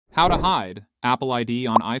How to hide Apple ID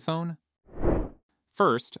on iPhone?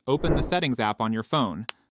 First, open the Settings app on your phone.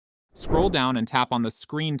 Scroll down and tap on the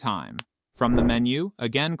Screen Time. From the menu,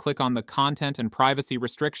 again click on the Content and Privacy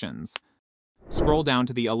Restrictions. Scroll down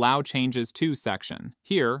to the Allow Changes To section.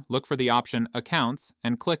 Here, look for the option Accounts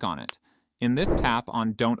and click on it. In this, tap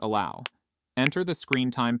on Don't Allow. Enter the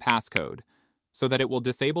Screen Time passcode so that it will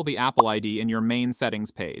disable the Apple ID in your main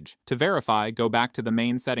settings page. To verify, go back to the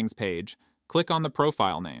main settings page. Click on the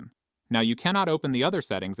profile name. Now you cannot open the other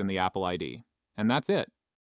settings in the Apple ID. And that's it.